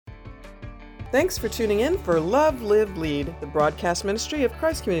Thanks for tuning in for Love, Live, Lead, the broadcast ministry of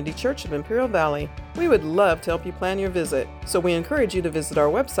Christ Community Church of Imperial Valley. We would love to help you plan your visit, so we encourage you to visit our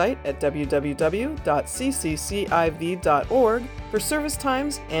website at www.ccciv.org for service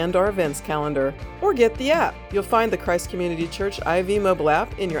times and our events calendar. Or get the app. You'll find the Christ Community Church IV mobile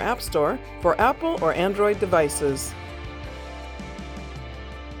app in your app store for Apple or Android devices.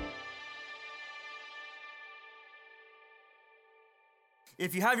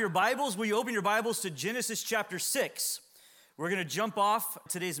 If you have your Bibles, will you open your Bibles to Genesis chapter 6? We're going to jump off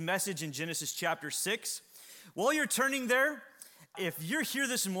today's message in Genesis chapter 6. While you're turning there, if you're here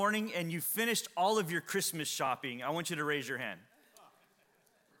this morning and you finished all of your Christmas shopping, I want you to raise your hand.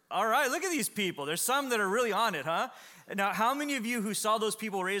 All right, look at these people. There's some that are really on it, huh? Now, how many of you who saw those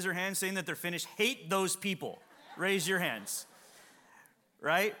people raise their hands saying that they're finished hate those people? Raise your hands,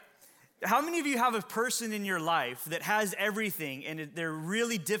 right? How many of you have a person in your life that has everything and they're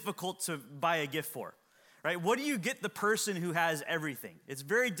really difficult to buy a gift for, right? What do you get the person who has everything? It's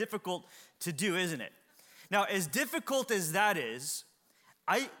very difficult to do, isn't it? Now, as difficult as that is,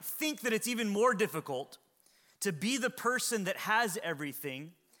 I think that it's even more difficult to be the person that has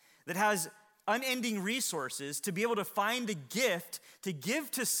everything, that has unending resources, to be able to find a gift to give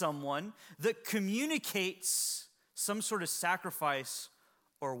to someone that communicates some sort of sacrifice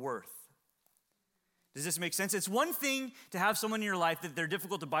or worth. Does this make sense? It's one thing to have someone in your life that they're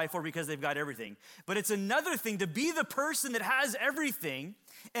difficult to buy for because they've got everything. But it's another thing to be the person that has everything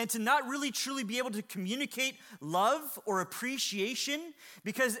and to not really truly be able to communicate love or appreciation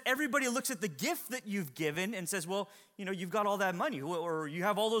because everybody looks at the gift that you've given and says, well, you know, you've got all that money or you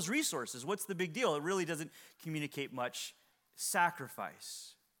have all those resources. What's the big deal? It really doesn't communicate much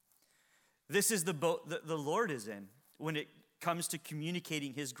sacrifice. This is the boat that the Lord is in when it comes to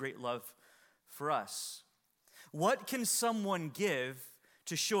communicating his great love for us. What can someone give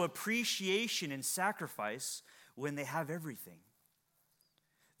to show appreciation and sacrifice when they have everything?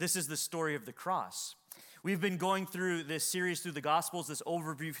 This is the story of the cross. We've been going through this series through the Gospels, this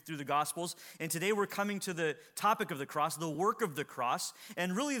overview through the Gospels, and today we're coming to the topic of the cross, the work of the cross,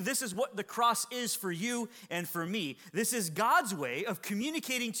 and really this is what the cross is for you and for me. This is God's way of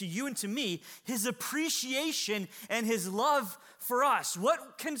communicating to you and to me his appreciation and his love for us.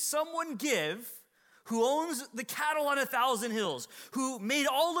 What can someone give who owns the cattle on 1,000 hills, who made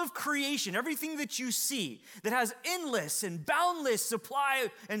all of creation, everything that you see, that has endless and boundless supply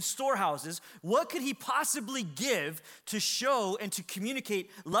and storehouses? What could he possibly give to show and to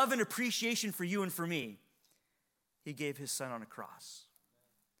communicate love and appreciation for you and for me? He gave his son on a cross.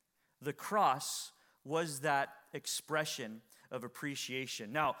 The cross was that expression of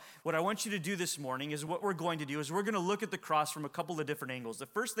appreciation. Now, what I want you to do this morning is what we're going to do is we're going to look at the cross from a couple of different angles. The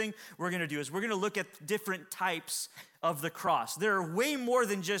first thing we're going to do is we're going to look at different types of the cross. There are way more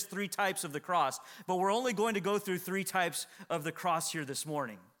than just 3 types of the cross, but we're only going to go through 3 types of the cross here this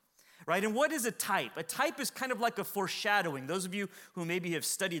morning. Right? And what is a type? A type is kind of like a foreshadowing. Those of you who maybe have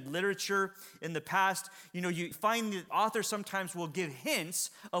studied literature in the past, you find the author sometimes will give hints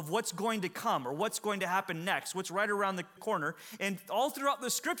of what's going to come or what's going to happen next, what's right around the corner. And all throughout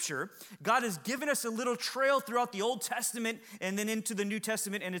the scripture, God has given us a little trail throughout the Old Testament and then into the New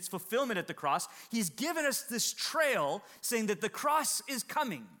Testament and its fulfillment at the cross. He's given us this trail saying that the cross is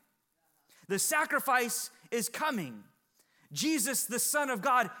coming. The sacrifice is coming. Jesus, the Son of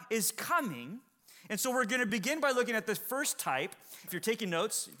God, is coming. And so we're going to begin by looking at the first type. If you're taking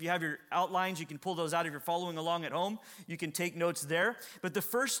notes, if you have your outlines, you can pull those out. If you're following along at home, you can take notes there. But the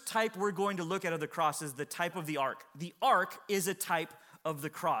first type we're going to look at of the cross is the type of the ark. The ark is a type of the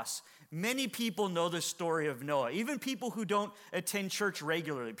cross. Many people know the story of Noah, even people who don't attend church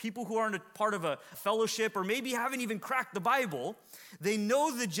regularly, people who aren't a part of a fellowship or maybe haven't even cracked the Bible. They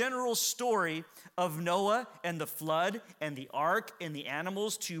know the general story of Noah and the flood and the ark and the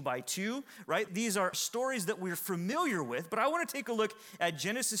animals 2 by 2, right? These are stories that we're familiar with, but I want to take a look at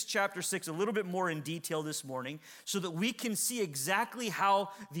Genesis chapter 6 a little bit more in detail this morning so that we can see exactly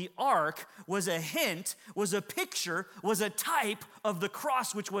how the ark was a hint, was a picture, was a type of the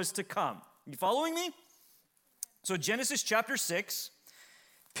cross which was to come. You following me? So Genesis chapter 6,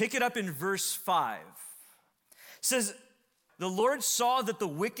 pick it up in verse 5. It says, "The Lord saw that the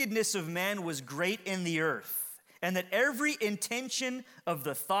wickedness of man was great in the earth, and that every intention of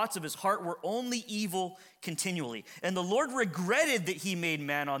the thoughts of his heart were only evil continually. And the Lord regretted that he made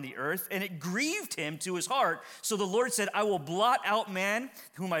man on the earth, and it grieved him to his heart. So the Lord said, I will blot out man,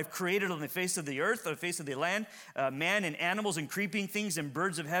 whom I've created on the face of the earth, on the face of the land, man and animals and creeping things and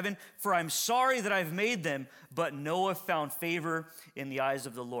birds of heaven, for I'm sorry that I've made them. But Noah found favor in the eyes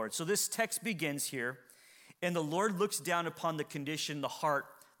of the Lord." So this text begins here, and the Lord looks down upon the condition, the heart,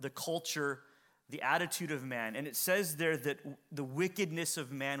 the culture the attitude of man, and it says there that the wickedness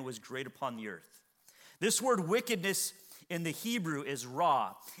of man was great upon the earth. This word wickedness in the Hebrew is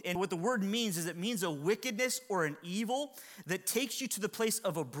ra. And what the word means is it means a wickedness or an evil that takes you to the place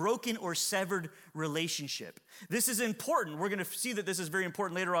of a broken or severed relationship. This is important. We're going to see that this is very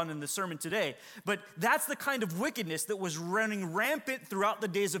important later on in the sermon today. But that's the kind of wickedness that was running rampant throughout the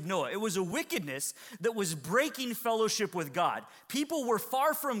days of Noah. It was a wickedness that was breaking fellowship with God. People were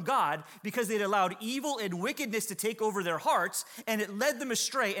far from God because they'd allowed evil and wickedness to take over their hearts, and it led them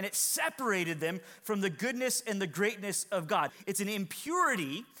astray, and it separated them from the goodness and the greatness of God. It's an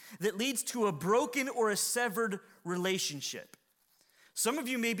impurity that leads to a broken or a severed relationship. Some of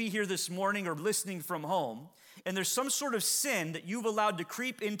you may be here this morning or listening from home, and there's some sort of sin that you've allowed to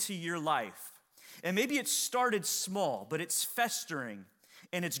creep into your life. And maybe it started small, but it's festering,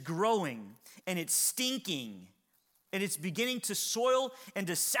 and it's growing, and it's stinking, and it's beginning to soil and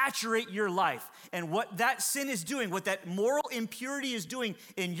to saturate your life. And what that sin is doing, what that moral impurity is doing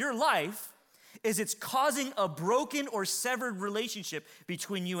in your life, is it's causing a broken or severed relationship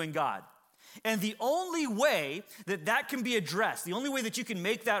between you and God. And the only way that that can be addressed, the only way that you can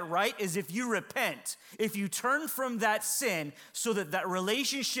make that right is if you repent, if you turn from that sin so that that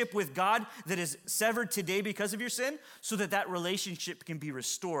relationship with God that is severed today because of your sin, so that that relationship can be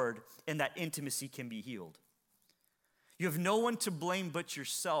restored and that intimacy can be healed. You have no one to blame but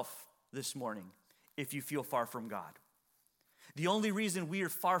yourself this morning if you feel far from God. The only reason we are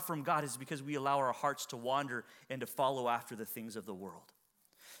far from God is because we allow our hearts to wander and to follow after the things of the world.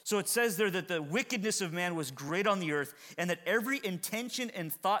 So it says there that the wickedness of man was great on the earth, and that every intention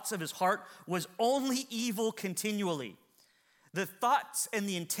and thoughts of his heart was only evil continually. The thoughts and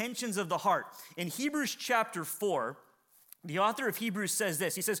the intentions of the heart. In Hebrews chapter 4, the author of Hebrews says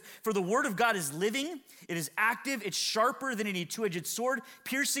this. He says, "For the word of God is living, it is active, it's sharper than any two-edged sword,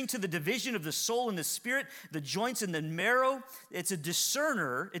 piercing to the division of the soul and the spirit, the joints and the marrow. It's a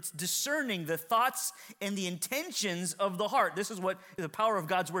discerner, it's discerning the thoughts and the intentions of the heart." This is what the power of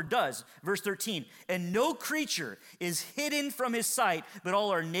God's word does. Verse 13, "And no creature is hidden from his sight, but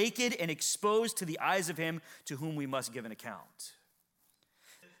all are naked and exposed to the eyes of him to whom we must give an account."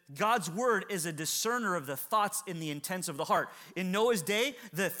 God's word is a discerner of the thoughts and the intents of the heart. In Noah's day,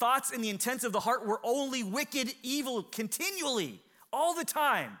 the thoughts and the intents of the heart were only wicked, evil, continually, all the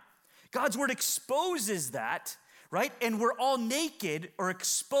time. God's word exposes that, right? And we're all naked or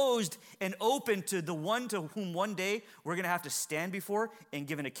exposed and open to the one to whom one day we're going to have to stand before and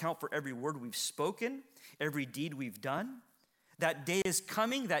give an account for every word we've spoken, every deed we've done. That day is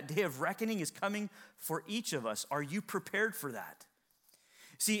coming. That day of reckoning is coming for each of us. Are you prepared for that?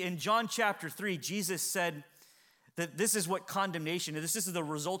 See, in John chapter 3, Jesus said that this is what condemnation is. This is the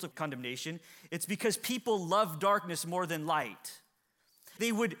result of condemnation. It's because people love darkness more than light.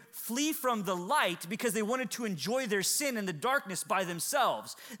 They would flee from the light because they wanted to enjoy their sin in the darkness by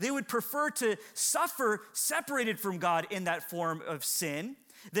themselves. They would prefer to suffer separated from God in that form of sin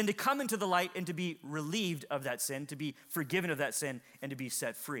than to come into the light and to be relieved of that sin, to be forgiven of that sin, and to be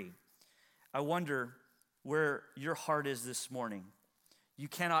set free. I wonder where your heart is this morning. You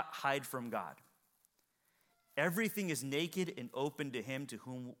cannot hide from God. Everything is naked and open to him to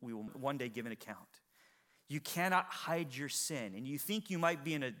whom we will one day give an account. You cannot hide your sin. And you think you might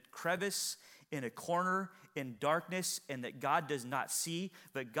be in a crevice, in a corner, in darkness, and that God does not see,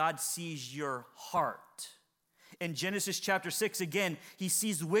 but God sees your heart. In Genesis chapter 6, again, he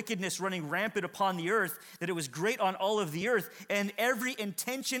sees wickedness running rampant upon the earth, that it was great on all of the earth, and every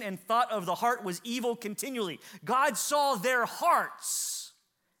intention and thought of the heart was evil continually. God saw their hearts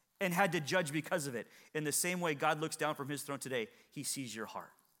and had to judge because of it. In the same way God looks down from his throne today, he sees your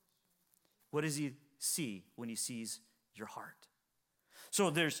heart. What does he see when he sees your heart?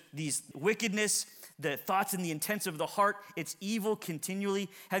 So there's these wickedness, the thoughts and the intents of the heart. It's evil continually.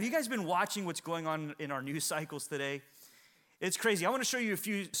 Have you guys been watching what's going on in our news cycles today? It's crazy. I want to show you a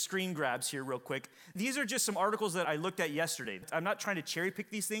few screen grabs here real quick. These are just some articles that I looked at yesterday. I'm not trying to cherry pick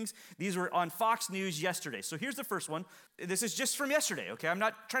these things. These were on Fox News yesterday. So here's the first one. This is just from yesterday, okay? I'm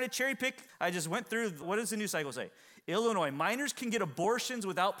not trying to cherry pick. I just went through, what does the news cycle say? Illinois, minors can get abortions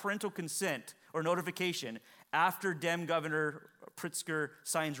without parental consent or notification after Dem Governor Pritzker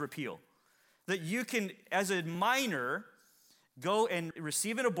signs repeal. That you can, as a minor, go and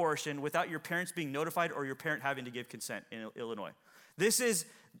receive an abortion without your parents being notified or your parent having to give consent in Illinois. This is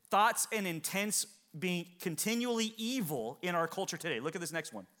thoughts and intents being continually evil in our culture today. Look at this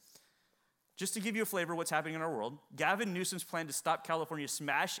next one. Just to give you a flavor of what's happening in our world, Gavin Newsom's plan to stop California's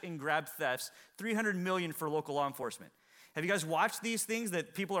smash and grab thefts, $300 million for local law enforcement. Have you guys watched these things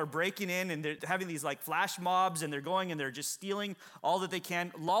that people are breaking in and they're having these like flash mobs and they're going and they're just stealing all that they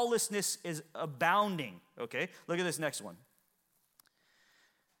can? Lawlessness is abounding, okay? Look at this next one.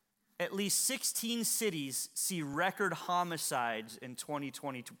 At least 16 cities see record homicides in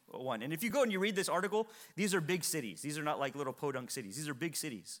 2021. And if you go and you read this article, these are big cities. These are not like little podunk cities. These are big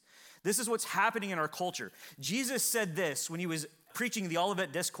cities. This is what's happening in our culture. Jesus said this when he was preaching the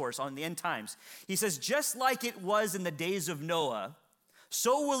Olivet Discourse on the end times. He says, just like it was in the days of Noah,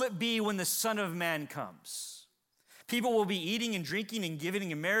 so will it be when the Son of Man comes. People will be eating and drinking and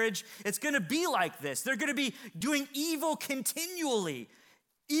giving in marriage. It's going to be like this. They're going to be doing evil continually.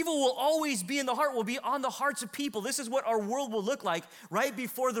 Evil will always be in the heart, will be on the hearts of people. This is what our world will look like right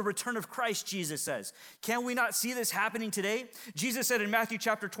before the return of Christ, Jesus says. Can we not see this happening today? Jesus said in Matthew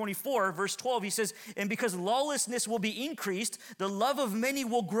chapter 24, verse 12, he says, and because lawlessness will be increased, the love of many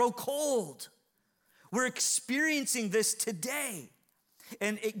will grow cold. We're experiencing this today,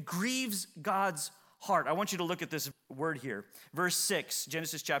 and it grieves God's heart. I want you to look at this word here. Verse 6,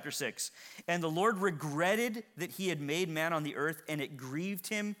 Genesis chapter 6. And the Lord regretted that he had made man on the earth, and it grieved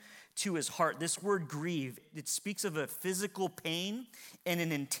him to his heart. This word grieve, it speaks of a physical pain and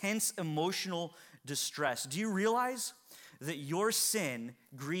an intense emotional distress. Do you realize that your sin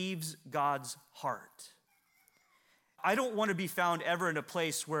grieves God's heart? I don't want to be found ever in a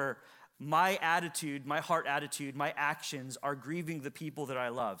place where my attitude, my heart attitude, my actions are grieving the people that I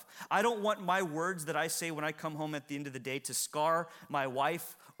love. I don't want my words that I say when I come home at the end of the day to scar my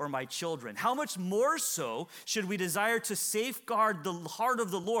wife or my children. How much more so should we desire to safeguard the heart of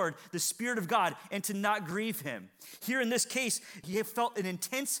the Lord, the Spirit of God, and to not grieve him? Here in this case, he felt an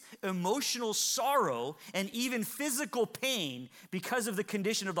intense emotional sorrow and even physical pain because of the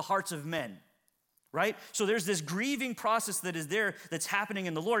condition of the hearts of men. Right? So there's this grieving process that is there that's happening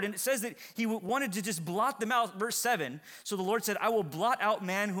in the Lord. And it says that he wanted to just blot them out. Verse 7, so the Lord said, I will blot out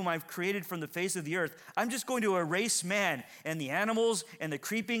man whom I've created from the face of the earth. I'm just going to erase man and the animals and the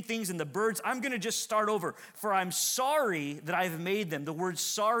creeping things and the birds. I'm going to just start over. For I'm sorry that I've made them. The word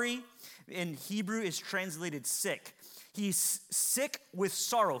sorry in Hebrew is translated sick. He's sick with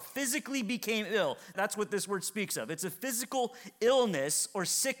sorrow, physically became ill. That's what this word speaks of. It's a physical illness or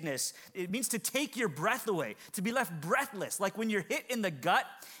sickness. It means to take your breath away, to be left breathless. Like when you're hit in the gut.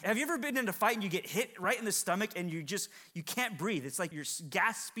 Have you ever been in a fight and you get hit right in the stomach and you can't breathe? It's like you're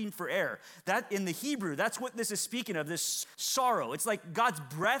gasping for air. That in the Hebrew, that's what this is speaking of, this sorrow. It's like God's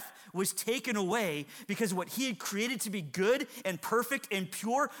breath was taken away because what he had created to be good and perfect and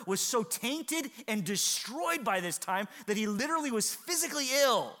pure was so tainted and destroyed by this time that he literally was physically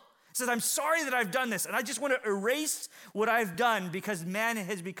ill. He says, I'm sorry that I've done this, and I just want to erase what I've done because man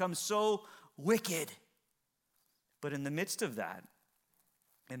has become so wicked. But in the midst of that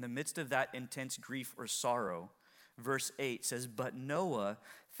intense grief or sorrow, verse 8 says, but Noah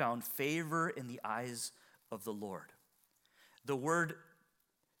found favor in the eyes of the Lord. The word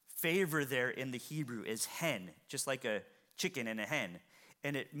favor there in the Hebrew is hen, just like a chicken and a hen.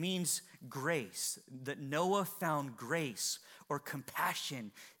 And it means grace, that Noah found grace or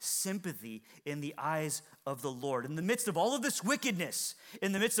compassion, sympathy in the eyes of the Lord. In the midst of all of this wickedness,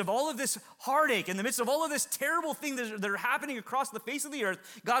 in the midst of all of this heartache, in the midst of all of this terrible thing that are happening across the face of the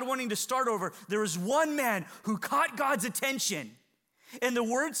earth, God wanting to start over, there was one man who caught God's attention. And the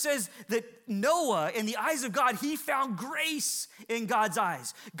word says that Noah, in the eyes of God, he found grace in God's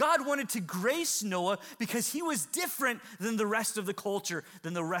eyes. God wanted to grace Noah because he was different than the rest of the culture,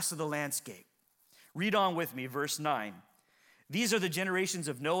 than the rest of the landscape. Read on with me, verse 9. These are the generations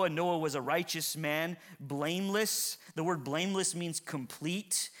of Noah. Noah was a righteous man, blameless. The word blameless means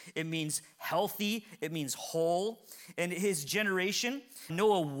complete. It means healthy. It means whole. And his generation,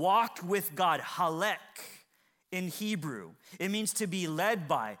 Noah walked with God, halek. In Hebrew, it means to be led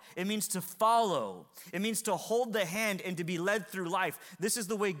by. It means to follow. It means to hold the hand and to be led through life. This is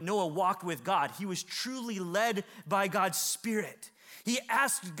the way Noah walked with God. He was truly led by God's Spirit. He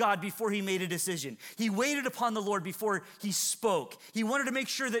asked God before he made a decision. He waited upon the Lord before he spoke. He wanted to make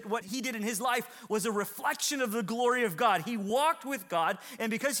sure that what he did in his life was a reflection of the glory of God. He walked with God, and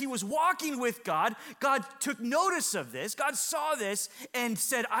because he was walking with God, God took notice of this. God saw this and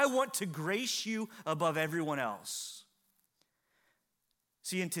said, I want to grace you above everyone else.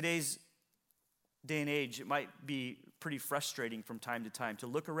 See, in today's day and age, it might be pretty frustrating from time to time to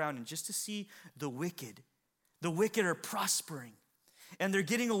look around and just to see the wicked. The wicked are prospering. And they're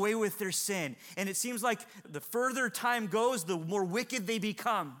getting away with their sin. And it seems like the further time goes, the more wicked they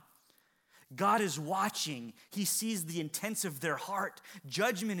become. God is watching. He sees the intents of their heart.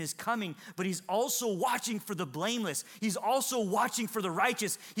 Judgment is coming, but he's also watching for the blameless. He's also watching for the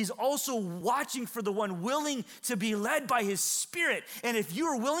righteous. He's also watching for the one willing to be led by his Spirit. And if you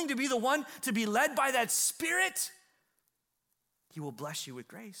are willing to be the one to be led by that Spirit, he will bless you with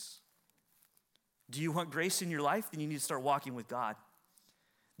grace. Do you want grace in your life? Then you need to start walking with God.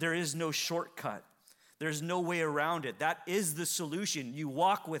 There is no shortcut. There's no way around it. That is the solution. You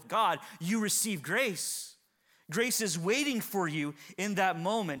walk with God, you receive grace. Grace is waiting for you in that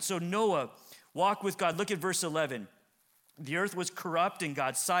moment. So Noah, walk with God. Look at verse 11. The earth was corrupt in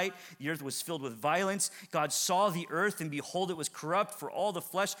God's sight. The earth was filled with violence. God saw the earth, and behold, it was corrupt, for all the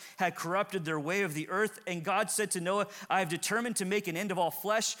flesh had corrupted their way of the earth. And God said to Noah, I have determined to make an end of all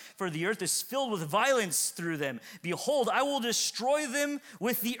flesh, for the earth is filled with violence through them. Behold, I will destroy them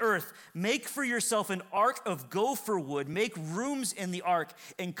with the earth. Make for yourself an ark of gopher wood. Make rooms in the ark,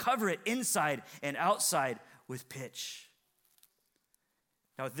 and cover it inside and outside with pitch.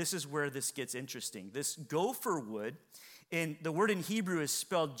 Now, this is where this gets interesting. This gopher wood, the word in Hebrew is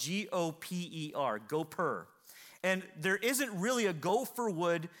spelled G-O-P-E-R, gopher. And there isn't really a gopher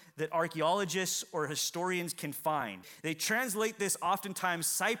wood that archaeologists or historians can find. They translate this oftentimes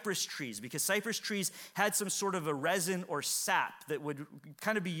cypress trees, because cypress trees had some sort of a resin or sap that would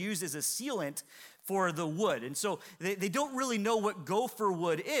kind of be used as a sealant for the wood. And so they don't really know what gopher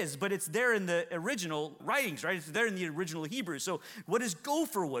wood is, but it's there in the original writings, right? It's there in the original Hebrew. So what is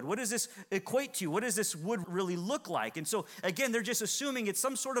gopher wood? What does this equate to? What does this wood really look like? And so again, they're just assuming it's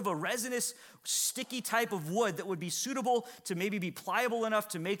some sort of a resinous, sticky type of wood that would be suitable to maybe be pliable enough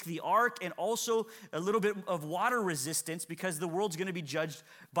to make the ark, and also a little bit of water resistance, because the world's going to be judged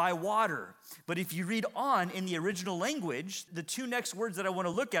by water. But if you read on in the original language, the two next words that I want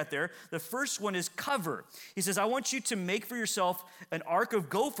to look at there, the first one is cover. He says, I want you to make for yourself an ark of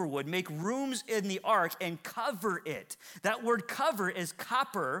gopher wood, make rooms in the ark and cover it. That word cover is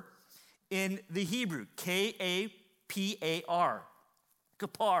kapar in the Hebrew, K-A-P-A-R.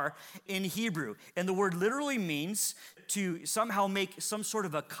 Kapar in Hebrew. And the word literally means to somehow make some sort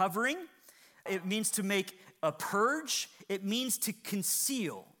of a covering. It means to make a purge. It means to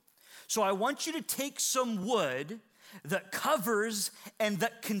conceal. So I want you to take some wood that covers and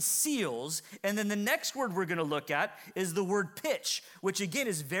that conceals. And then the next word we're going to look at is the word pitch, which again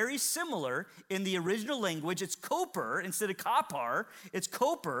is very similar in the original language. It's koper instead of kapar. It's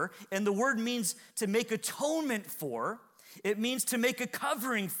koper, and the word means to make atonement for. It means to make a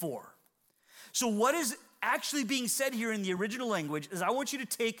covering for. So what is actually being said here in the original language is, I want you to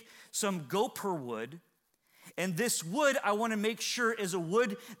take some gopher wood, and this wood I want to make sure is a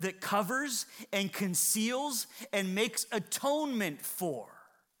wood that covers and conceals and makes atonement for.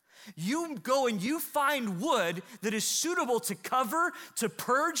 You go and you find wood that is suitable to cover, to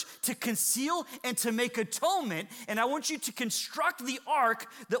purge, to conceal, and to make atonement. And I want you to construct the ark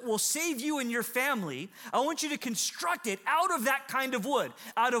that will save you and your family. I want you to construct it out of that kind of wood,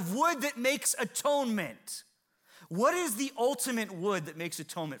 out of wood that makes atonement. What is the ultimate wood that makes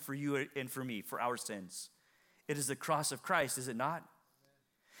atonement for you and for me, for our sins? It is the cross of Christ, is it not?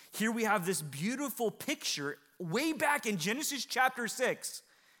 Here we have this beautiful picture way back in Genesis chapter 6.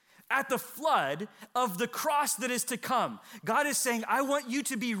 At the flood of the cross that is to come. God is saying, I want you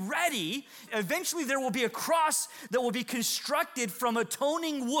to be ready. Eventually there will be a cross that will be constructed from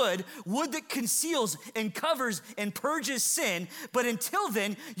atoning wood that conceals and covers and purges sin. But until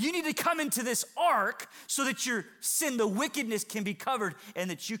then, you need to come into this ark so that your sin, the wickedness, can be covered and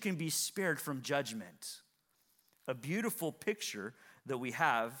that you can be spared from judgment. A beautiful picture that we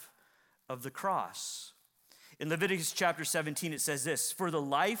have of the cross. In Leviticus chapter 17, it says this, for the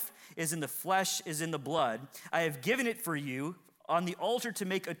life is in the flesh, is in the blood. I have given it for you on the altar to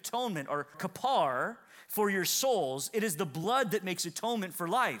make atonement, or kapar, for your souls. It is the blood that makes atonement for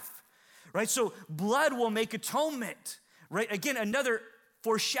life, right? So blood will make atonement, right? Again, another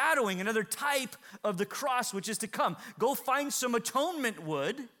foreshadowing, another type of the cross, which is to come. Go find some atonement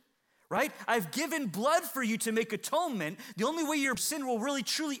wood, right? I've given blood for you to make atonement. The only way your sin will really,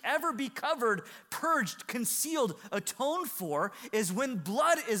 truly ever be covered, purged, concealed, atoned for is when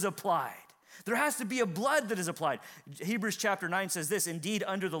blood is applied. There has to be a blood that is applied. Hebrews chapter 9 says this, indeed,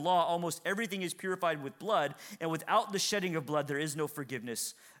 under the law, almost everything is purified with blood, and without the shedding of blood, there is no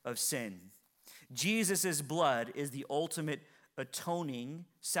forgiveness of sin. Jesus' blood is the ultimate atoning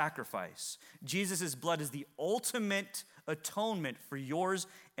sacrifice. Jesus' blood is the ultimate atonement for yours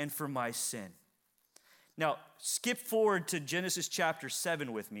and for my sin. Now, skip forward to Genesis chapter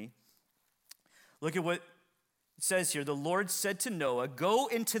 7 with me. Look at what It says here, the Lord said to Noah, "Go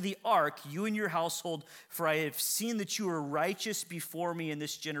into the ark, you and your household, for I have seen that you are righteous before me in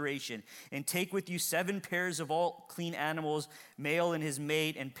this generation. And take with you 7 pairs of all clean animals, male and his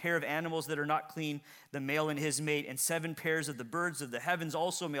mate, and pair of animals that are not clean, the male and his mate, and 7 pairs of the birds of the heavens,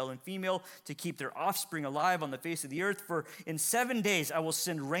 also male and female, to keep their offspring alive on the face of the earth. For in 7 days I will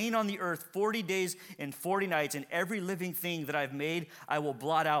send rain on the earth, 40 days and 40 nights, and every living thing that I've made I will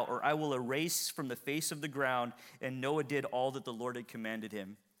blot out, or I will erase from the face of the ground." And Noah did all that the Lord had commanded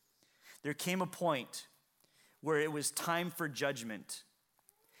him. There came a point where it was time for judgment.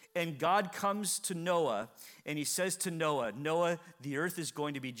 And God comes to Noah and he says to Noah, "Noah, the earth is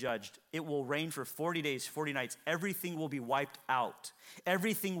going to be judged. It will rain for 40 days, 40 nights. Everything will be wiped out.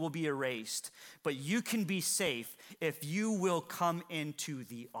 Everything will be erased. But you can be safe if you will come into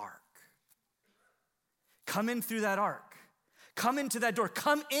the ark." Come in through that ark. Come into that door.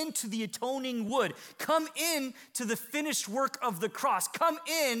 Come into the atoning wood. Come in to the finished work of the cross. Come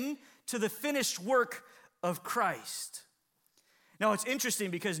in to the finished work of Christ. Now, it's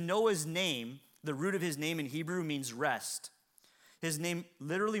interesting because Noah's name, the root of his name in Hebrew, means rest. His name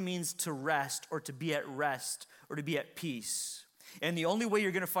literally means to rest, or to be at rest, or to be at peace. And the only way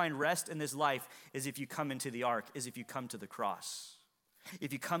you're going to find rest in this life is if you come into the ark, is if you come to the cross.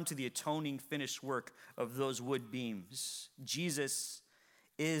 If you come to the atoning finished work of those wood beams. Jesus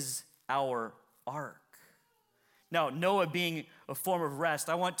is our ark. Now, Noah being a form of rest,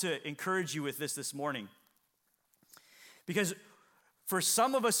 I want to encourage you with this morning. Because for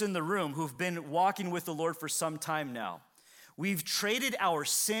some of us in the room who've been walking with the Lord for some time now, we've traded our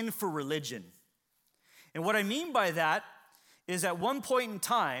sin for religion. And what I mean by that is at one point in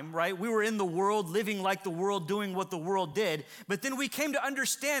time, right, we were in the world, living like the world, doing what the world did, but then we came to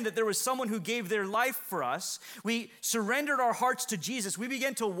understand that there was someone who gave their life for us. We surrendered our hearts to Jesus. We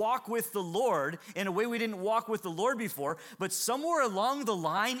began to walk with the Lord in a way we didn't walk with the Lord before, but somewhere along the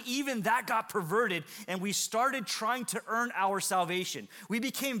line, even that got perverted, and we started trying to earn our salvation. We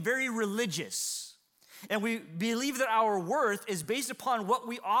became very religious. And we believe that our worth is based upon what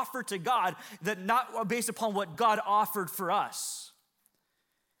we offer to God, that not based upon what God offered for us.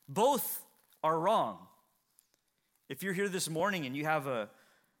 Both are wrong. If you're here this morning and you have a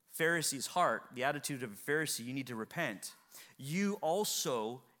Pharisee's heart, the attitude of a Pharisee, you need to repent. You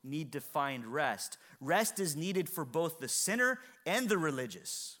also need to find rest. Rest is needed for both the sinner and the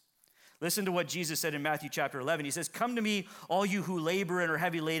religious. Listen to what Jesus said in Matthew chapter 11. He says, "Come to me, all you who labor and are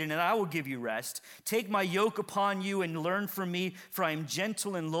heavy laden, and I will give you rest. Take my yoke upon you and learn from me, for I am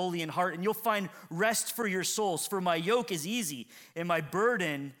gentle and lowly in heart, and you'll find rest for your souls. For my yoke is easy, and my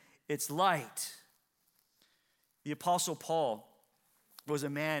burden, it's light." The Apostle Paul was a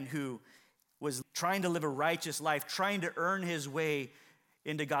man who was trying to live a righteous life, trying to earn his way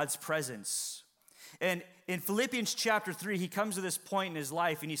into God's presence. And in Philippians chapter 3, he comes to this point in his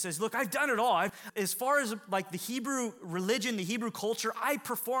life and he says, "Look, I've done it all. As far as like the Hebrew religion, the Hebrew culture, I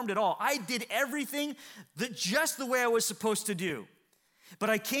performed it all. I did everything just the way I was supposed to do. But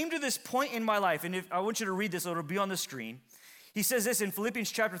I came to this point in my life," and I want you to read this, it'll be on the screen. He says this in Philippians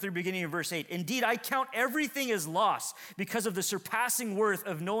chapter 3, beginning in verse 8. "Indeed, I count everything as loss because of the surpassing worth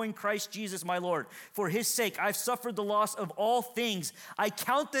of knowing Christ Jesus my Lord. For his sake, I've suffered the loss of all things. I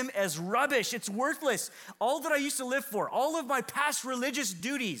count them as rubbish." It's worthless. All that I used to live for, all of my past religious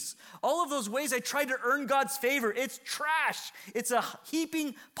duties, all of those ways I tried to earn God's favor, it's trash. It's a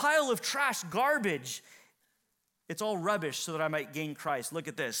heaping pile of trash, garbage. It's all rubbish so that I might gain Christ. Look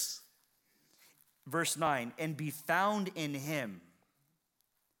at this. Verse 9, "And be found in him,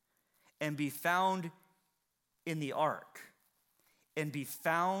 and be found in the ark, and be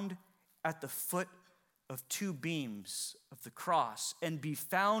found at the foot of 2 beams of the cross, and be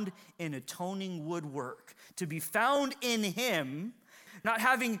found in atoning woodwork." To be found in him, not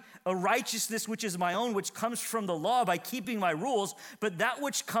having a righteousness which is my own, which comes from the law by keeping my rules, but that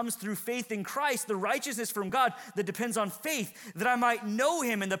which comes through faith in Christ, the righteousness from God that depends on faith, that I might know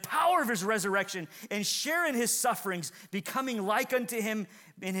him and the power of his resurrection and share in his sufferings, becoming like unto him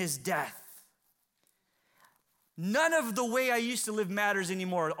in his death. None of the way I used to live matters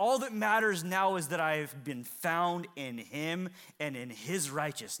anymore. All that matters now is that I've been found in him and in his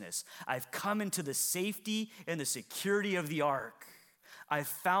righteousness. I've come into the safety and the security of the ark. I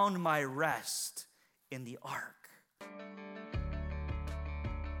found my rest in the ark.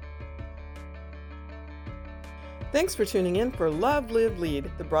 Thanks for tuning in for Love, Live, Lead,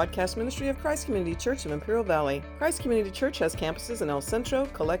 the broadcast ministry of Christ Community Church of Imperial Valley. Christ Community Church has campuses in El Centro,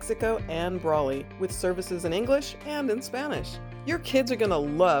 Calexico, and Brawley, with services in English and in Spanish. Your kids are going to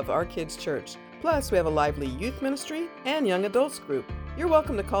love our kids' church. Plus, we have a lively youth ministry and young adults group. You're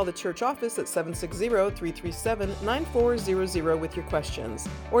welcome to call the church office at 760-337-9400 with your questions,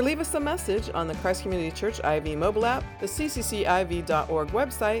 or leave us a message on the Christ Community Church IV mobile app, the ccciv.org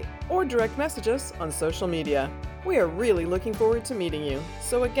website, or direct message us on social media. We are really looking forward to meeting you.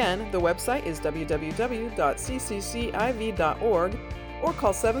 So again, the website is www.cccciv.org, or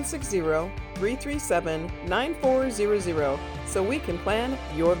call 760-337-9400 so we can plan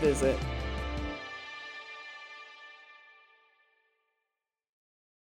your visit.